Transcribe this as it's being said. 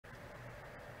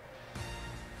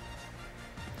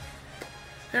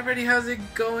Hey everybody, how's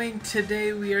it going?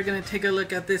 Today we are going to take a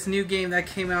look at this new game that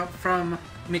came out from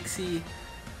MIXI.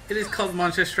 It is called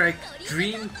Monster Strike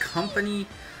Dream Company,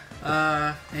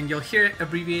 and you'll hear it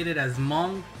abbreviated as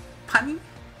Monpany?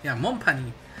 Yeah,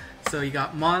 Monpany. So you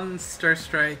got Monster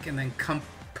Strike and then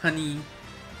Company,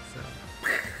 so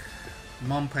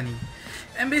Monpany.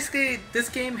 And basically this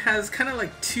game has kind of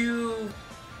like two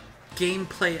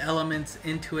gameplay elements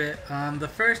into it. The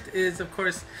first is, of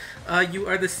course, you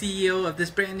are the CEO of this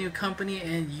brand new company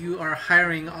and you are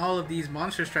hiring all of these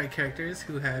Monster Strike characters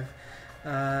who have,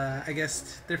 I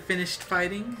guess, they're finished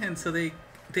fighting, and so they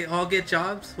all get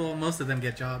jobs. Well, most of them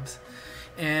get jobs.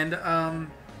 And,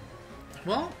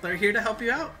 well, they're here to help you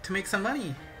out, to make some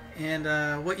money.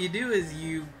 And what you do is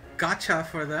you gacha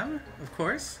for them, of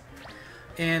course.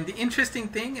 And the interesting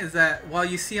thing is that while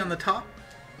you see on the top,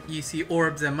 you see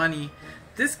orbs and money,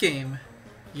 this game,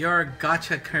 your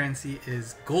gacha currency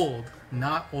is gold,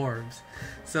 not orbs.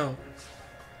 So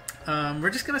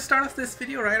we're just gonna start off this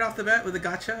video right off the bat with a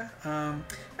gacha.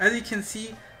 As you can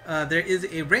see, there is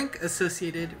a rank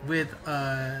associated with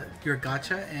your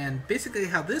gacha, and basically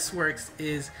how this works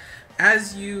is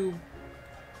as you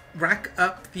rack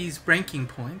up these ranking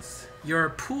points, your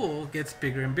pool gets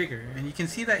bigger and bigger. And you can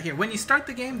see that here. When you start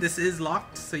the game, this is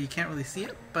locked, so you can't really see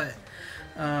it, but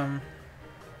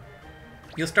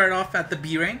you'll start off at the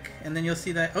B rank, and then you'll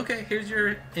see that, okay, here's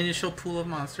your initial pool of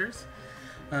monsters.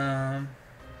 And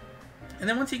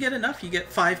then once you get enough, you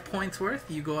get 5 points worth,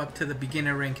 you go up to the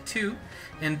beginner rank 2,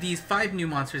 and these 5 new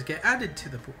monsters get added to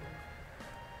the pool.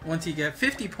 Once you get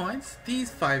 50 points,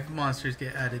 these 5 monsters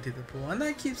get added to the pool, and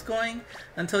that keeps going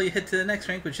until you hit to the next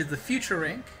rank, which is the future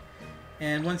rank.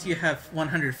 And once you have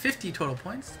 150 total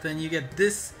points, then you get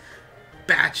this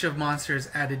batch of monsters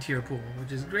added to your pool,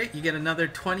 which is great. You get another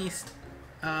 20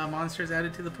 monsters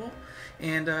added to the pool,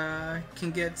 and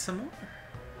can get some more.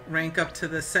 Rank up to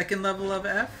the second level of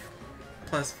F,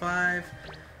 plus 5,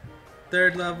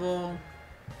 third level,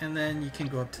 and then you can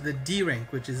go up to the D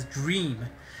rank, which is Dream.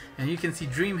 And you can see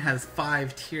Dream has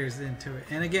 5 tiers into it.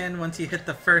 And again, once you hit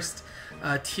the first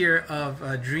tier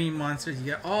of Dream monsters, you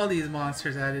get all these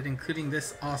monsters added, including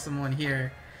this awesome one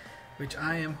here, which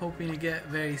I am hoping to get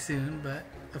very soon, but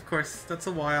of course that's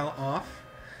a while off.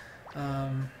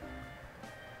 And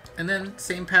then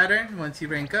same pattern, once you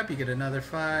rank up you get another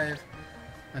 5,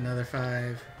 another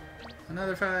 5,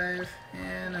 another 5,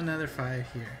 and another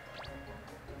 5 here.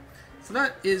 So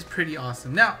that is pretty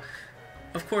awesome. Now,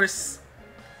 of course,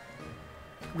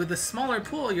 with a smaller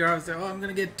pool, you're always like, oh, I'm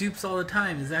gonna get dupes all the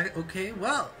time. Is that okay?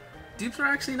 Well, dupes are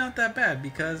actually not that bad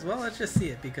because, well, let's just see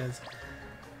it, because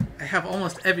I have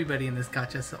almost everybody in this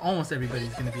gacha, so almost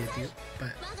everybody's going to be a dupe.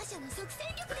 But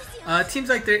it seems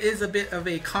like there is a bit of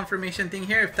a confirmation thing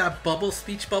here. If that bubble,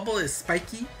 speech bubble, is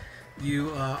spiky,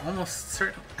 you almost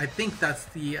certain. I think that's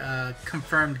the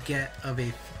confirmed get of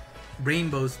a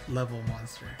rainbows level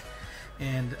monster.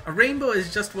 And a rainbow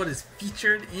is just what is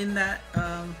featured in that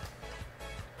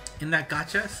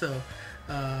gacha. So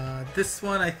this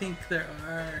one, I think there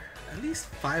are at least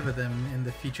 5 of them in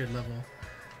the featured level.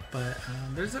 But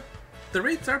the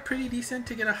rates are pretty decent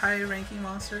to get a high ranking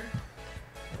monster.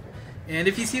 And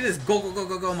if you see this go go go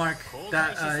go go mark,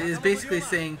 that is basically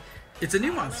saying it's a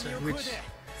new monster, which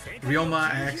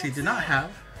Ryoma I actually did not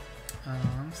have.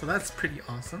 So that's pretty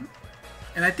awesome.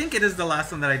 And I think it is the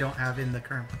last one that I don't have in the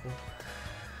current pool.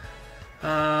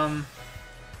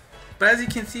 But as you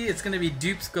can see, it's going to be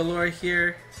dupes galore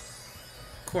here.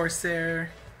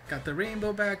 Corsair, got the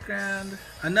rainbow background,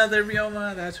 another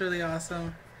Ryoma, that's really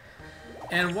awesome.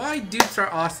 And why dupes are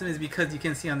awesome is because you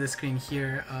can see on this screen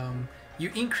here,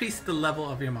 you increase the level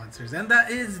of your monsters. And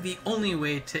that is the only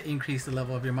way to increase the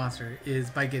level of your monster, is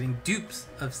by getting dupes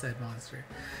of said monster.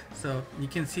 So you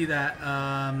can see that,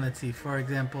 let's see, for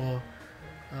example,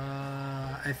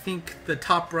 I think the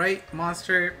top right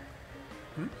monster,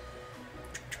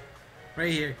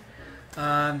 right here,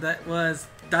 that was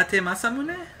Date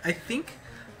Masamune, I think.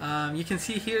 You can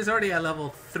see he is already at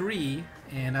level 3,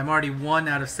 and I'm already 1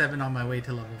 out of 7 on my way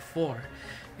to level 4.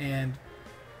 And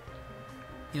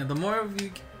you know, the more of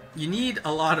you need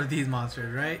a lot of these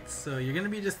monsters, right? So you're gonna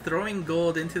be just throwing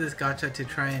gold into this gacha to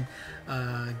try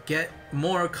and get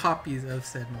more copies of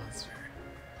said monster.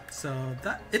 So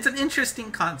it's an interesting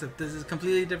concept. This is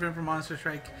completely different from Monster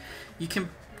Strike. You can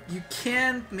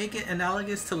make it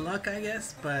analogous to luck, I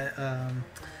guess, but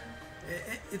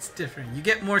it's different. You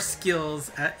get more skills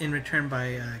in return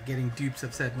by getting dupes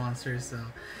of said monsters, so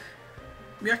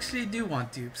we actually do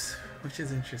want dupes, which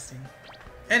is interesting.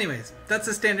 anyways, that's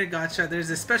a standard gacha. There's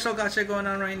a special gacha going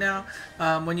on right now.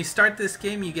 When you start this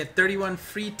game, you get 31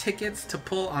 free tickets to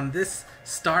pull on this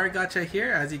star gacha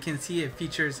here. As you can see, it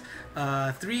features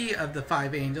 3 of the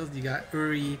 5 angels. You got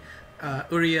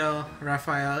Uriel,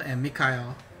 Raphael, and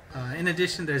Mikhail. In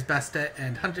addition, there's Bastet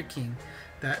and Hunter King.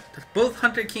 Both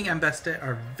Hunter King and Bastet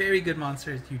are very good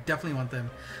monsters. You definitely want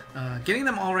them. Getting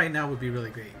them all right now would be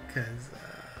really great because,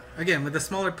 again, with a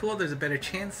smaller pool, there's a better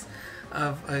chance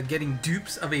of getting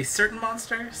dupes of a certain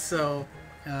monster. So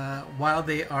while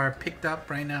they are picked up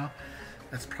right now,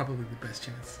 that's probably the best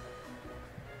chance.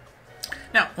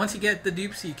 Now, once you get the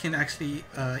dupes, you can actually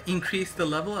increase the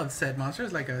level of said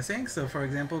monsters, like I was saying. So, for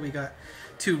example, we got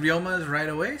 2 Ryomas right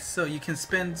away. So you can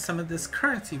spend some of this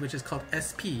currency, which is called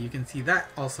SP. You can see that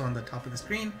also on the top of the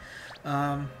screen.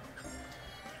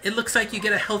 It looks like you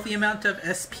get a healthy amount of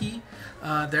SP.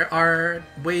 There are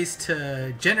ways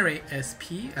to generate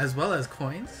SP as well as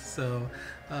coins. So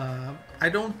I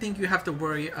don't think you have to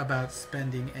worry about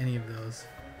spending any of those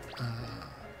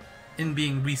in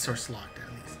being resource locked, at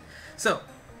least. So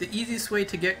the easiest way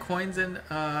to get coins and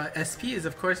SP is,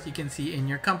 of course, you can see in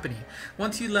your company.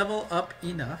 Once you level up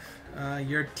enough,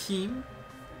 your team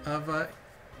of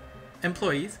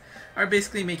employees are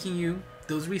basically making you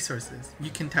those resources.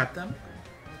 You can tap them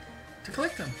to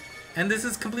collect them. And this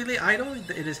is completely idle.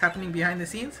 It is happening behind the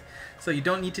scenes. So you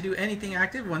don't need to do anything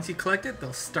active. Once you collect it,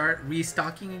 they'll start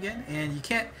restocking again. And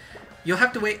you'll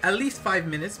have to wait at least 5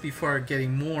 minutes before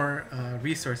getting more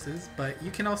resources. But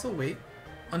you can also wait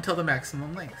until the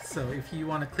maximum length. So if you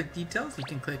want to click details, you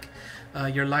can click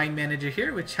your line manager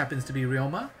here, which happens to be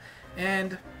Ryoma.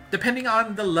 And depending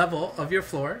on the level of your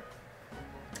floor,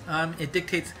 it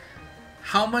dictates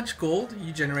how much gold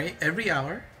you generate every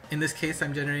hour. In this case,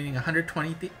 I'm generating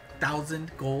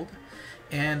 120,000 gold,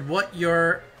 and what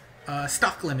your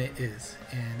stock limit is,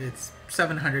 and it's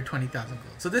 720,000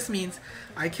 gold. So this means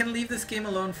I can leave this game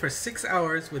alone for 6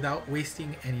 hours without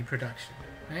wasting any production,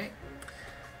 right?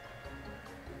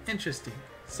 Interesting.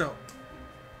 So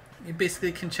you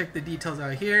basically can check the details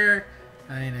out here.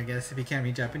 And I guess if you can't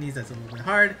read Japanese, that's a little bit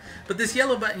hard. But this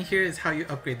yellow button here is how you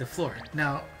upgrade the floor.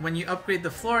 Now, when you upgrade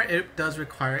the floor, it does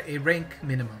require a rank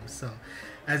minimum. So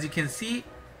as you can see,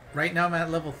 right now I'm at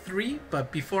level 3,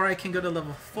 but before I can go to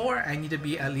level 4, I need to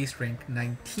be at least rank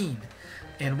 19.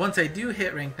 And once I do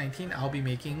hit rank 19, I'll be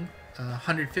making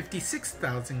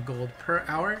 156,000 gold per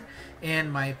hour,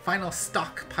 and my final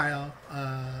stockpile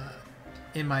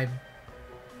in my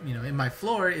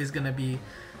floor is gonna be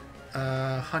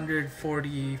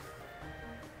 1,404,000,000.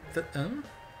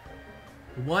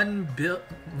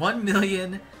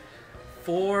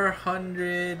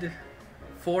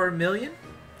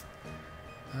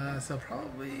 So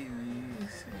probably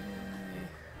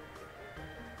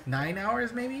 9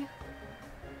 hours, maybe.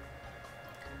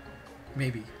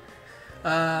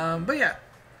 But yeah,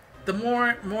 the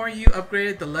more you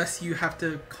upgrade it, the less you have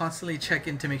to constantly check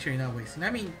in to make sure you're not wasting. I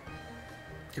mean,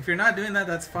 if you're not doing that,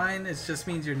 that's fine. It just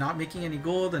means you're not making any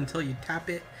gold until you tap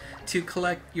it to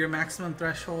collect your maximum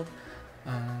threshold.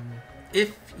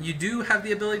 If you do have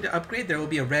the ability to upgrade, there will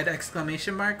be a red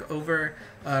exclamation mark over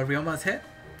Ryoma's head.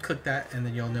 Click that and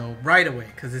then you'll know right away,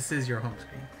 because this is your home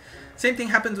screen. Same thing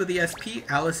happens with the SP.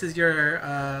 Alice is your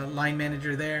line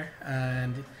manager there,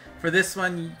 and for this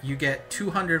one you get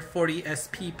 240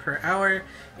 SP per hour,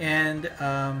 and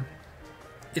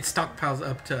it stockpiles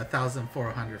up to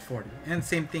 1,440. And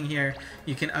same thing here,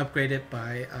 you can upgrade it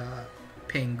by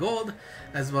paying gold,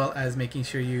 as well as making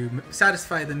sure you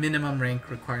satisfy the minimum rank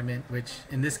requirement, which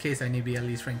in this case I need to be at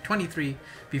least rank 23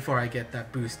 before I get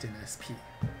that boost in SP.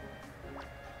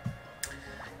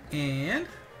 And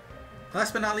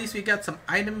last but not least, we got some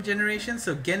item generation.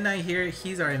 So Gennai here,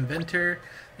 he's our inventor,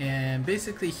 and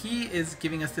basically he is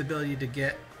giving us the ability to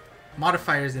get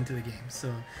modifiers into the game.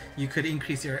 So you could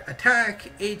increase your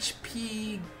attack,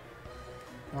 HP.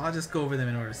 Well, I'll just go over them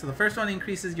in order. So the first one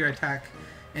increases your attack,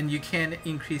 and you can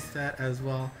increase that as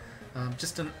well.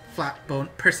 Just a flat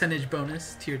percentage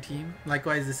bonus to your team.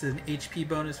 Likewise, this is an HP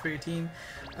bonus for your team.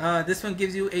 This one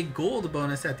gives you a gold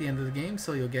bonus at the end of the game,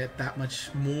 so you'll get that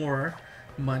much more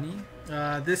money.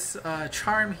 This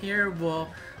charm here will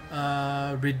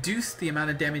reduce the amount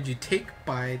of damage you take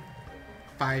by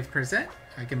 5%.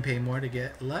 I can pay more to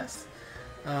get less.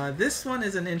 This one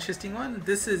is an interesting one.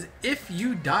 This is if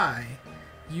you die,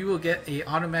 you will get a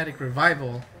automatic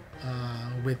revival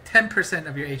with 10%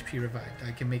 of your HP revived.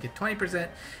 I can make it 20%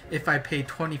 if I pay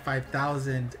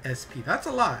 25,000 SP. That's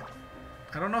a lot.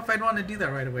 I don't know if I'd want to do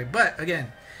that right away, but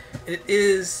again,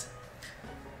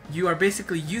 you are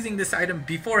basically using this item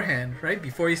beforehand, right?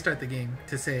 Before you start the game,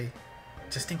 to say,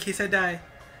 just in case I die,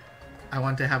 I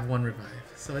want to have 1 revive.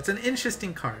 So it's an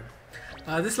interesting card.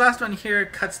 This last one here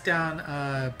cuts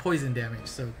down poison damage,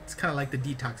 so it's kind of like the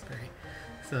detox berry.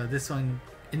 So this one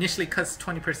initially cuts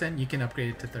 20%, you can upgrade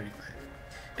it to 35.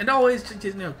 And always just,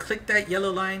 you know, click that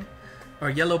yellow line or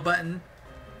yellow button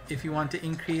if you want to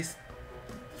increase.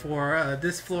 For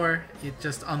this floor, it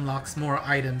just unlocks more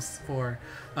items for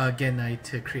Genai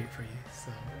to create for you.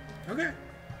 So, okay.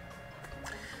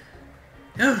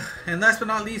 And last but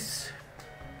not least,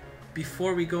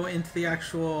 before we go into the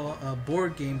actual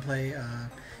board gameplay,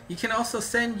 you can also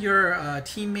send your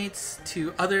teammates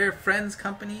to other friends'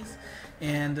 companies.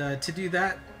 And to do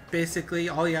that, basically,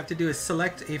 all you have to do is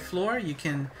select a floor. You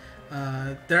can,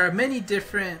 there are many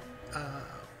different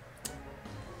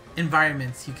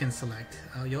environments you can select.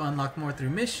 You'll unlock more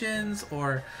through missions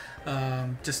or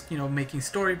just, you know, making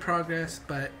story progress.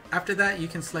 But after that, you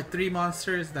can select 3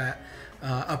 monsters that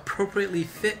appropriately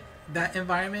fit that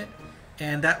environment,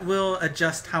 and that will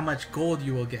adjust how much gold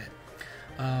you will get.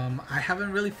 I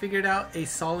haven't really figured out a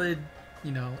solid,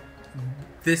 you know,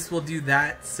 this will do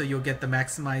that, so you'll get the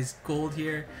maximized gold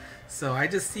here. So I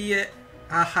just see it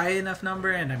a high enough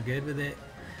number and I'm good with it.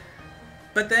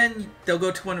 But then they'll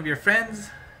go to one of your friends'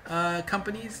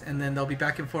 companies, and then they'll be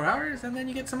back in 4 hours, and then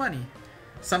you get some money.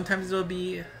 Sometimes it'll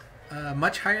be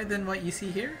much higher than what you see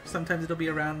here. Sometimes it'll be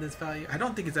around this value. I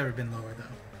don't think it's ever been lower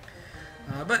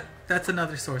though. But that's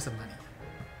another source of money.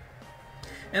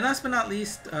 And last but not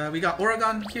least, we got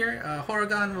Oregon here.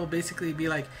 Oregon will basically be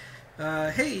like,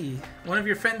 hey, one of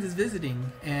your friends is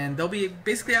visiting, and they'll be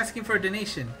basically asking for a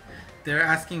donation. They're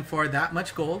asking for that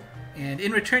much gold, and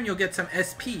in return you'll get some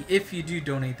SP if you do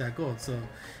donate that gold. So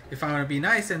if I want to be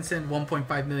nice and send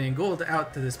 1.5 million gold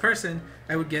out to this person,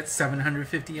 I would get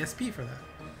 750 SP for that.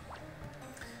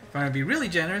 If I want to be really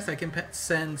generous, I can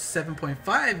send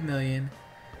 7.5 million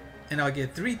and I'll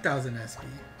get 3,000 SP.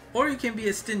 Or you can be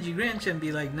a stingy Grinch and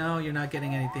be like, no, you're not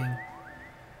getting anything.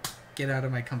 Get out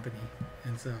of my company.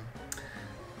 And so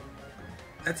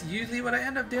that's usually what I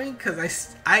end up doing,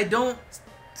 because I don't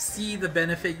see the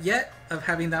benefit yet of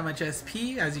having that much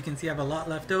SP. As you can see, I have a lot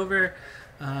left over.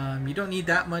 You don't need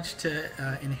that much to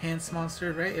enhance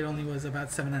monster, right? It only was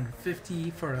about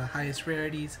 750 for the highest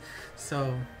rarities.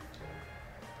 So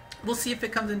we'll see if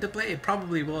it comes into play. It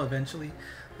probably will eventually.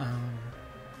 Yeah.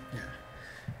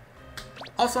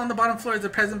 Also on the bottom floor is a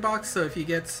present box, so if you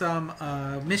get some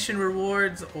mission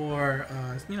rewards or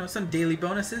you know, some daily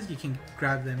bonuses, you can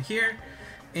grab them here.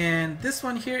 And this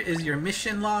one here is your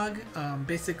mission log.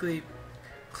 Basically,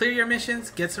 clear your missions,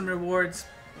 get some rewards,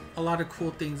 a lot of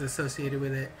cool things associated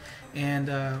with it.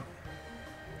 And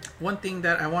one thing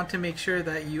that I want to make sure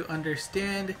that you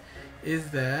understand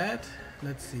is that,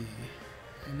 let's see,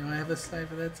 I know I have a slide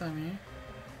for that time here.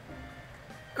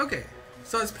 Okay,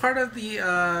 so as part of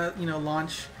the you know,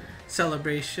 launch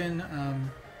celebration,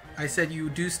 I said you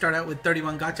do start out with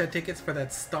 31 gacha tickets for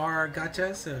that star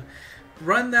gacha, so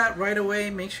run that right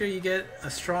away. Make sure you get a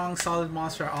strong, solid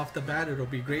monster off the bat. It'll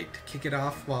be great to kick it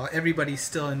off while everybody's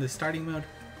still in the starting mode.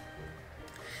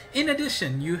 In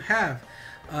addition, you have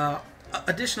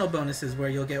additional bonuses where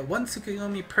you'll get 1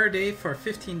 Tsukuyomi per day for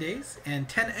 15 days and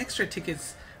 10 extra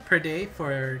tickets per day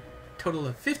for a total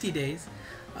of 50 days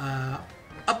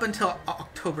up until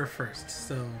October 1st.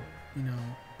 So, you know,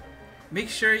 make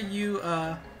sure you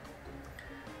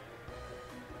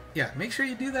make sure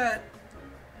you do that.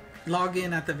 Log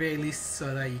in at the very least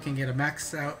so that you can get a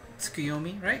max out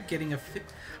Tsukuyomi, right? Getting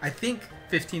I think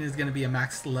 15 is going to be a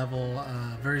max level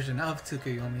version of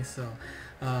Tsukuyomi, so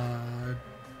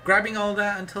grabbing all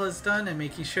that until it's done and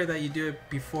making sure that you do it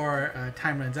before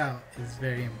time runs out is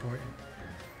very important.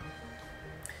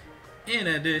 In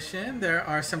addition, there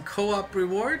are some co-op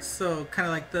rewards, so kind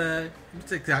of like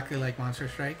it's exactly like Monster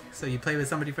Strike. So you play with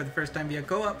somebody for the first time via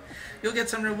co-op, you'll get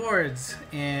some rewards,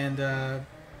 and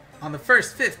on the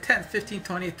 1st, 5th, 10th, 15th,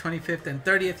 20th, 25th, and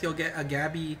 30th, you'll get a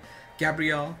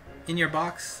Gabrielle in your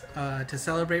box to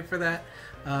celebrate for that.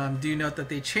 Do note that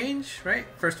they change, right?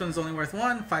 First one's only worth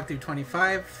 1, 5 through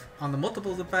 25. On the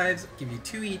multiples of 5s, give you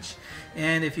 2 each.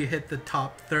 And if you hit the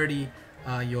top 30,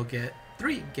 you'll get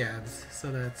 3 Gabs.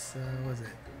 So that's, what was it?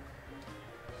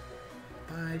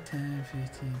 5, 10, 15,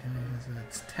 20, so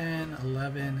that's 10,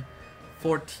 11,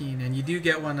 14. And you do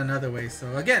get one another way.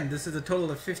 So again, this is a total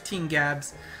of 15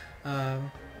 Gabs.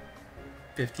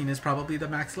 15 is probably the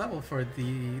max level for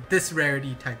this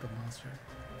rarity type of monster.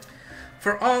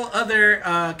 For all other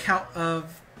count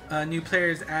of new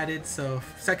players added, so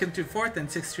 2nd through 4th and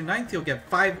 6th through 9th, you'll get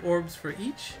 5 orbs for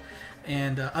each,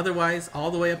 and otherwise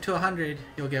all the way up to 100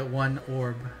 you'll get 1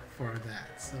 orb for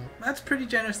that. So that's pretty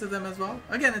generous of them as well.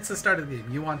 Again, it's the start of the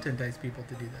game. You want to entice people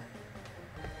to do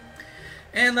that.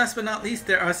 And last but not least,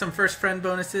 there are some first friend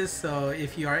bonuses. So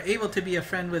if you are able to be a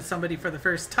friend with somebody for the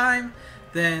first time,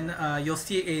 then you'll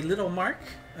see a little mark.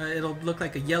 It'll look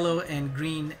like a yellow and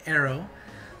green arrow.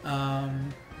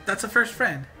 That's a first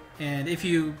friend. And if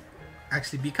you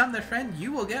actually become their friend,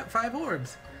 you will get 5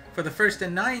 orbs. For the first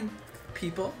and 9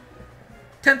 people,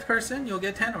 10th person, you'll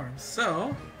get 10 orbs.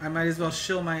 So I might as well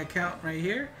show my account right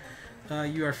here.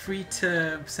 You are free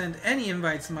to send any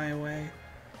invites my way,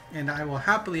 and I will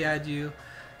happily add you.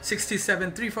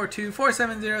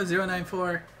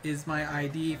 627-342-470-094 is my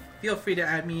ID. Feel free to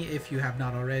add me if you have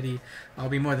not already. I'll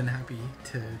be more than happy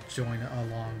to join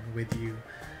along with you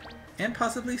and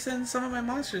possibly send some of my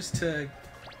monsters to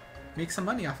make some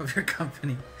money off of your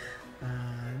company.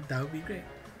 That would be great.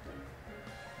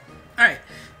 Alright,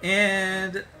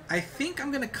 and I think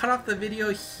I'm going to cut off the video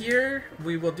here.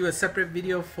 We will do a separate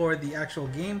video for the actual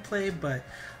gameplay, but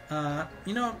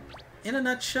you know, in a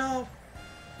nutshell,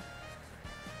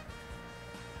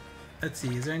 let's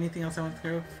see, is there anything else I want to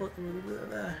go for?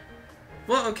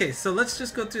 Well, okay, so let's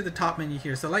just go through the top menu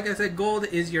here. So like I said, gold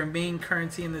is your main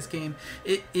currency in this game.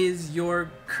 It is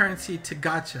your currency to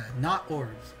gacha, not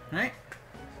orbs, right?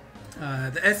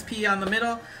 The SP on the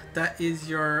middle, that is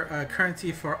your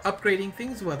currency for upgrading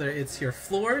things, whether it's your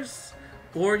floors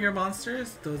or your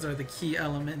monsters. Those are the key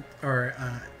element or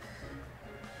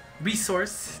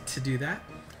resource to do that.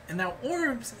 And now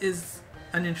orbs is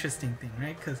an interesting thing,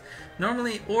 right? Because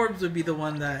normally orbs would be the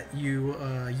one that you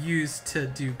use to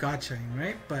do gachaing,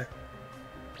 right? But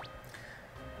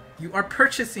you are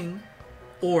purchasing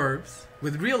orbs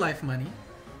with real life money,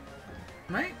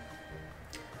 right?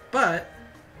 But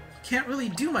you can't really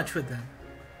do much with them.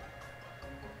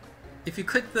 If you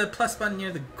click the plus button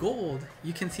near the gold,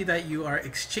 you can see that you are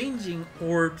exchanging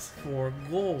orbs for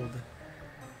gold.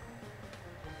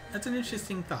 That's an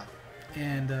interesting thought.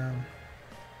 And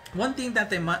one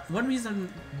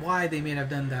reason why they may have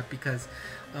done that, because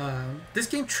this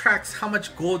game tracks how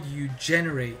much gold you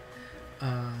generate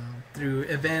through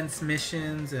events,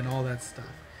 missions, and all that stuff.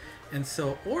 And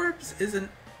so orbs is an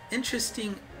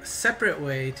interesting separate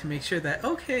way to make sure that,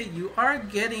 okay, you are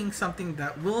getting something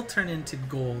that will turn into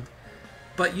gold,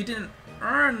 but you didn't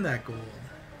earn that gold,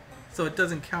 so it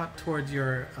doesn't count towards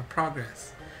your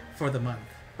progress for the month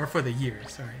or for the year,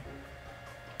 sorry.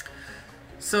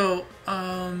 So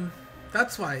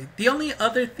that's why. The only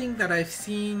other thing that I've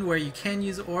seen where you can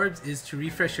use orbs is to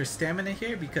refresh your stamina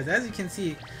here, because as you can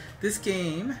see, this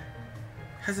game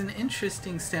has an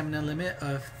interesting stamina limit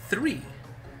of 3.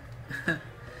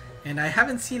 And I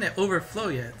haven't seen it overflow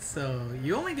yet, so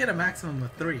you only get a maximum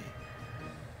of 3.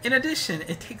 In addition,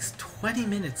 it takes 20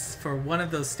 minutes for one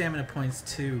of those stamina points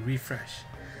to refresh.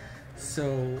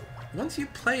 So once you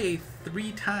play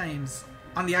 3 times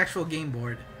on the actual game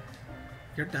board,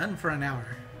 you're done for an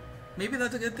hour. Maybe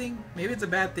that's a good thing, maybe it's a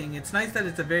bad thing. It's nice that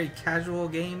it's a very casual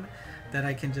game that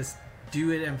I can just do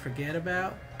it and forget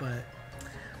about, but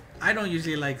I don't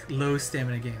usually like low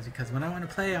stamina games, because when I want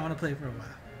to play for a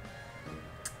while.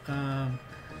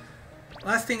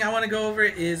 Last thing I want to go over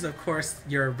is, of course,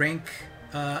 your rank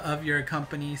of your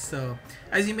company. So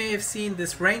as you may have seen,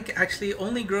 this rank actually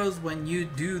only grows when you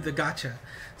do the gacha.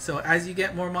 So as you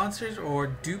get more monsters or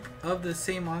dupe of the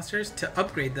same monsters to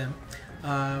upgrade them,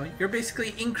 you're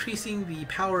basically increasing the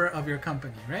power of your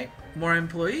company, right? More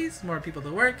employees, more people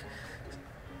to work,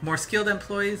 more skilled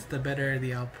employees, the better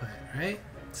the output, right?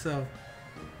 So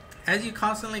as you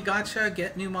constantly gacha,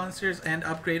 get new monsters, and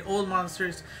upgrade old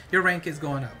monsters, your rank is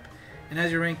going up. And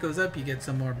as your rank goes up, you get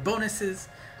some more bonuses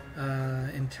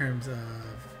in terms of,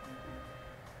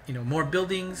 you know, more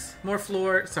buildings, more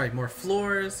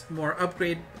floors, more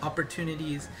upgrade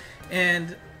opportunities,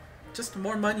 and just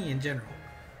more money in general.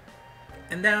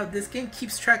 And now this game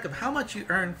keeps track of how much you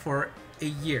earn for a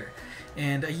year.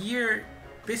 And a year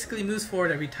basically moves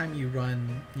forward every time you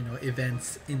run, you know,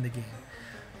 events in the game.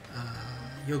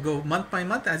 You'll go month by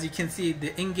month. As you can see,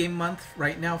 the in-game month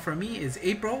right now for me is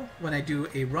April. When I do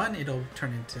a run, it'll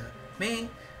turn into May,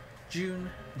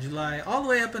 June, July, all the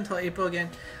way up until April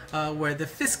again, where the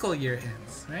fiscal year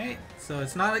ends, right? So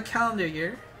it's not a calendar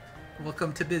year.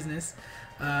 Welcome to business.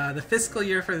 The fiscal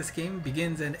year for this game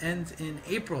begins and ends in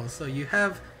April. So you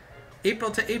have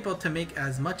April to make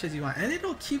as much as you want, and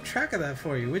it'll keep track of that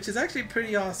for you, which is actually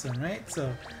pretty awesome, right?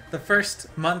 So the first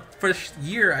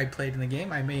year I played in the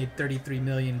game, I made 33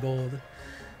 million gold.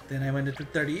 Then I went up to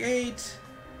 38,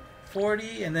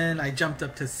 40, and then I jumped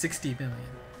up to 60 million.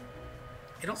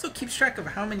 It also keeps track of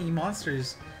how many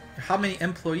monsters, how many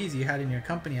employees you had in your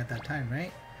company at that time,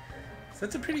 right? So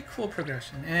that's a pretty cool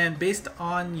progression. And based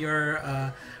on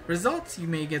your results, you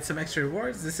may get some extra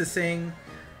rewards. This is saying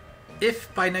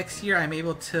if by next year I'm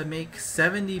able to make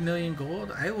 70 million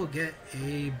gold, I will get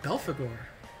a Belphegor.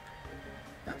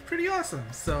 That's pretty awesome.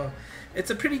 So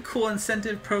it's a pretty cool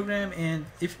incentive program, and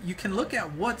if you can look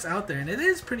at what's out there, and it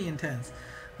is pretty intense.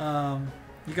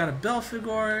 You got a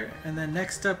Belphegor, and then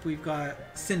next up we've got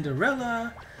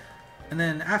Cinderella, and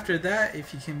then after that,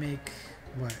 if you can make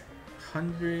what,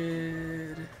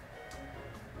 100,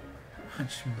 how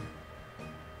much more?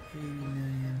 80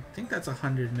 million. I think that's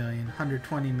 100 million,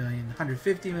 120 million,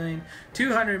 150 million,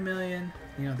 200 million.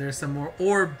 You know, there's some more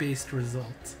orb-based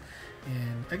results.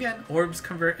 And again, orbs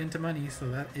convert into money, so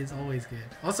that is always good.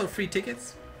 Also, free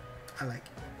tickets. I like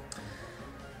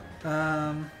it.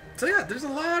 So yeah, there's a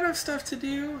lot of stuff to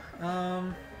do.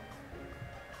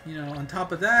 You know, on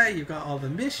top of that, you've got all the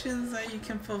missions that you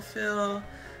can fulfill.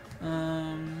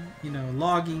 You know,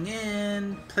 logging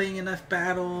in, playing enough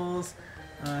battles,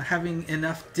 having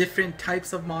enough different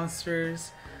types of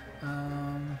monsters,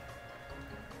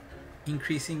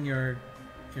 increasing your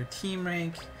team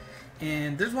rank.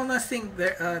 And there's one last thing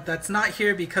there, that's not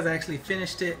here because I actually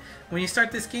finished it. When you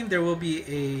start this game, there will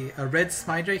be a red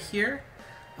smide right here.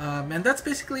 And that's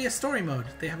basically a story mode.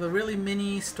 They have a really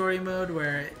mini story mode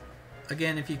where,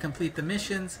 again, if you complete the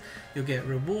missions, you'll get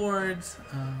rewards.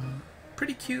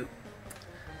 Pretty cute.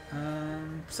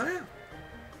 So yeah.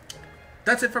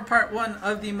 That's it for part 1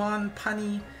 of the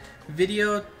Monpany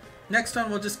video. Next one,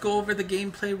 we'll just go over the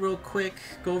gameplay real quick,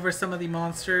 go over some of the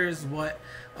monsters, what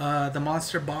the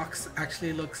monster box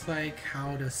actually looks like,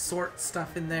 how to sort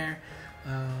stuff in there.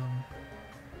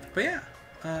 But yeah,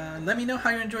 let me know how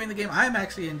you're enjoying the game. I'm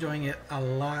actually enjoying it a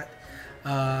lot.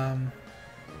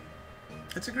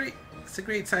 It's a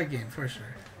great side game for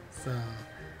sure. So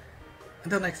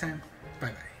until next time, bye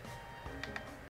bye.